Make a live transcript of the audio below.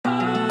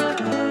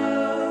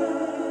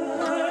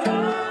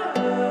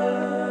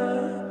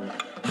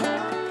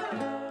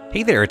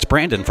Hey there, it's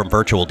Brandon from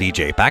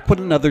VirtualDJ, back with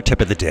another tip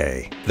of the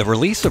day. The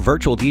release of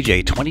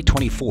VirtualDJ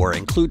 2024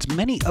 includes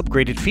many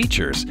upgraded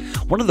features.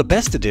 One of the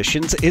best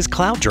additions is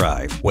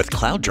CloudDrive. With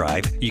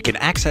CloudDrive, you can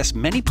access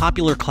many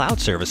popular cloud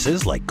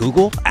services like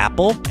Google,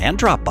 Apple, and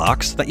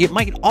Dropbox that you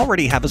might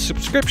already have a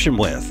subscription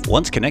with.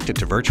 Once connected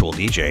to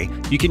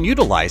VirtualDJ, you can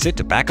utilize it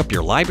to back up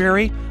your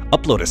library,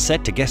 upload a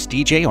set to guest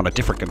DJ on a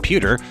different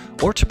computer,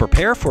 or to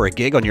prepare for a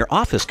gig on your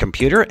office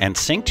computer and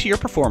sync to your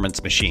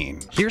performance machine.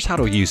 Here's how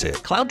to use it.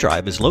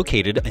 CloudDrive is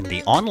located in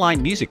the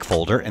Online Music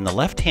folder in the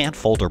left-hand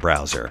folder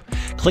browser.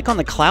 Click on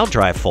the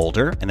CloudDrive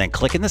folder and then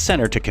click in the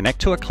center to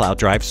connect to a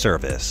CloudDrive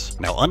service.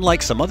 Now,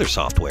 unlike some other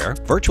software,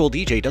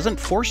 VirtualDJ doesn't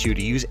force you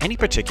to use any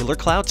particular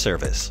cloud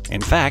service.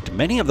 In fact,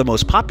 many of the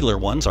most popular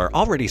ones are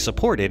already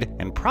supported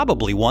and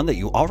probably one that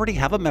you already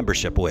have a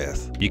membership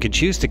with. You can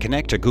choose to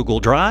connect to Google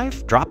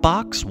Drive,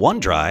 Dropbox,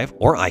 OneDrive,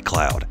 or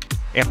iCloud.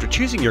 After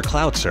choosing your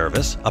cloud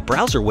service, a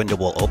browser window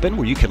will open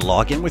where you can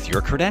log in with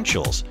your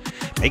credentials.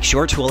 Make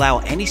sure to allow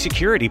any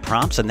security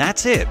prompts, and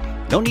that's it.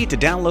 No need to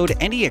download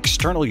any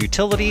external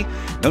utility,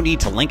 no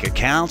need to link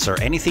accounts or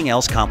anything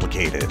else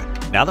complicated.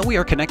 Now that we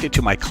are connected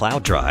to my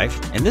cloud drive,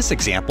 in this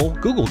example,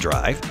 Google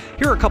Drive,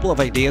 here are a couple of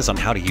ideas on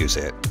how to use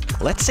it.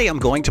 Let's say I'm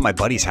going to my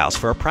buddy's house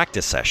for a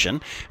practice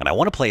session, and I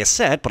want to play a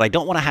set, but I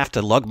don't want to have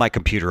to lug my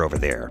computer over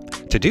there.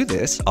 To do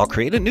this, I'll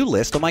create a new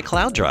list on my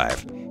cloud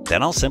drive.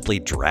 Then I'll simply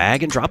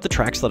drag and drop the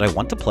tracks that I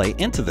want to play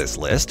into this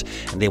list,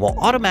 and they will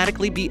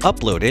automatically be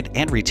uploaded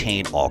and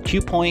retain all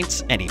cue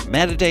points, any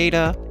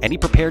metadata, any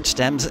prepared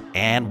stems,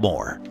 and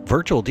more.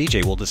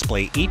 VirtualDJ will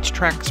display each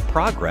track's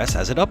progress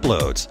as it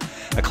uploads.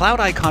 A cloud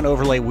icon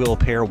overlay will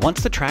appear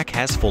once the track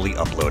has fully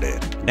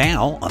uploaded.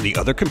 Now, on the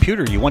other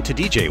computer you want to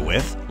DJ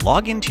with,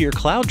 log into your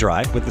cloud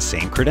drive with the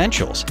same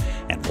credentials,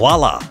 and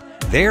voila!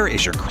 There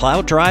is your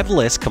cloud drive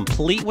list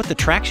complete with the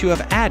tracks you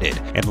have added,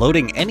 and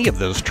loading any of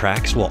those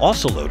tracks will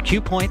also load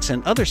cue points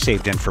and other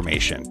saved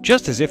information,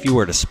 just as if you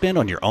were to spin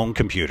on your own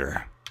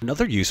computer.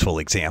 Another useful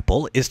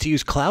example is to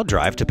use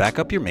CloudDrive to back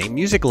up your main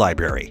music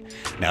library.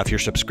 Now, if your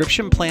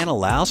subscription plan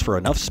allows for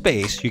enough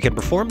space, you can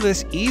perform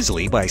this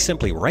easily by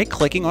simply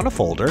right-clicking on a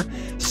folder,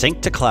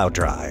 sync to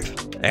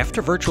CloudDrive.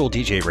 After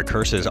VirtualDJ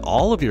recurses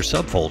all of your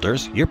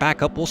subfolders, your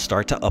backup will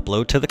start to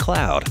upload to the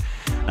cloud.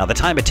 Now, the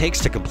time it takes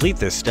to complete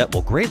this step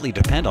will greatly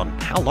depend on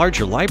how large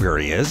your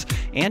library is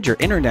and your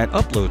internet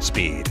upload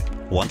speed.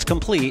 Once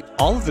complete,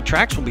 all of the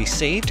tracks will be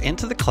saved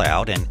into the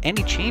cloud, and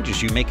any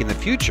changes you make in the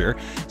future,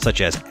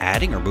 such as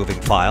adding or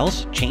moving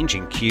files,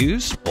 changing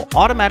cues, will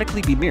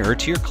automatically be mirrored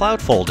to your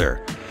cloud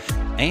folder.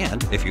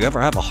 And if you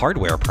ever have a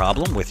hardware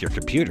problem with your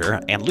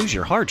computer and lose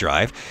your hard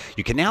drive,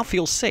 you can now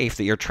feel safe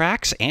that your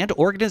tracks and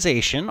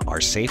organization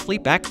are safely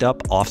backed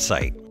up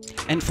off-site.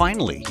 And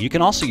finally, you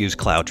can also use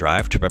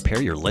CloudDrive to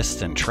prepare your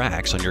lists and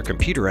tracks on your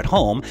computer at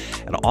home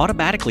and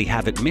automatically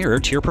have it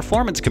mirrored to your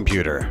performance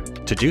computer.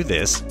 To do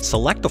this,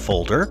 select a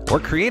folder, or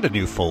create a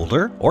new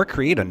folder, or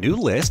create a new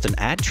list and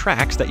add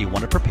tracks that you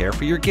want to prepare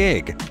for your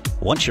gig.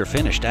 Once you're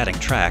finished adding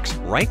tracks,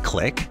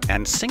 right-click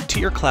and sync to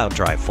your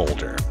CloudDrive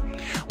folder.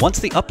 Once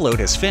the upload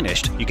is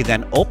finished, you can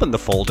then open the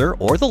folder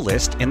or the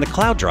list in the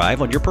cloud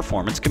drive on your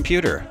performance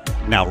computer.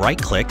 Now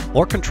right-click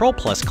or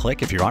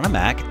Control+click if you're on a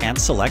Mac and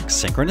select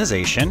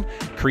Synchronization.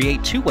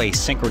 Create two-way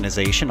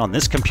synchronization on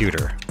this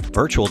computer.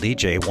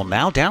 VirtualDJ will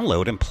now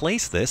download and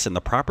place this in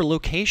the proper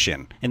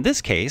location. In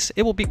this case,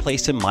 it will be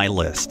placed in My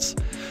Lists.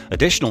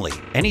 Additionally,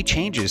 any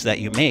changes that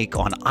you make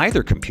on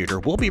either computer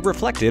will be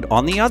reflected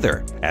on the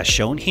other. As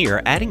shown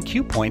here, adding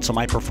cue points on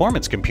my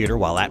performance computer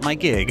while at my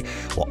gig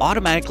will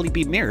automatically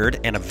be mirrored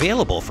and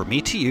available for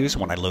me to use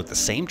when I load the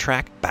same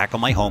track back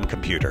on my home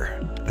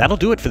computer. That'll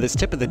do it for this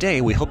tip of the day.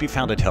 We hope you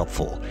found it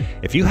helpful.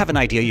 If you have an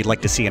idea you'd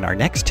like to see in our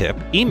next tip,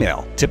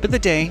 email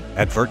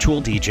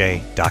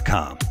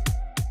tipoftheday@virtualdj.com.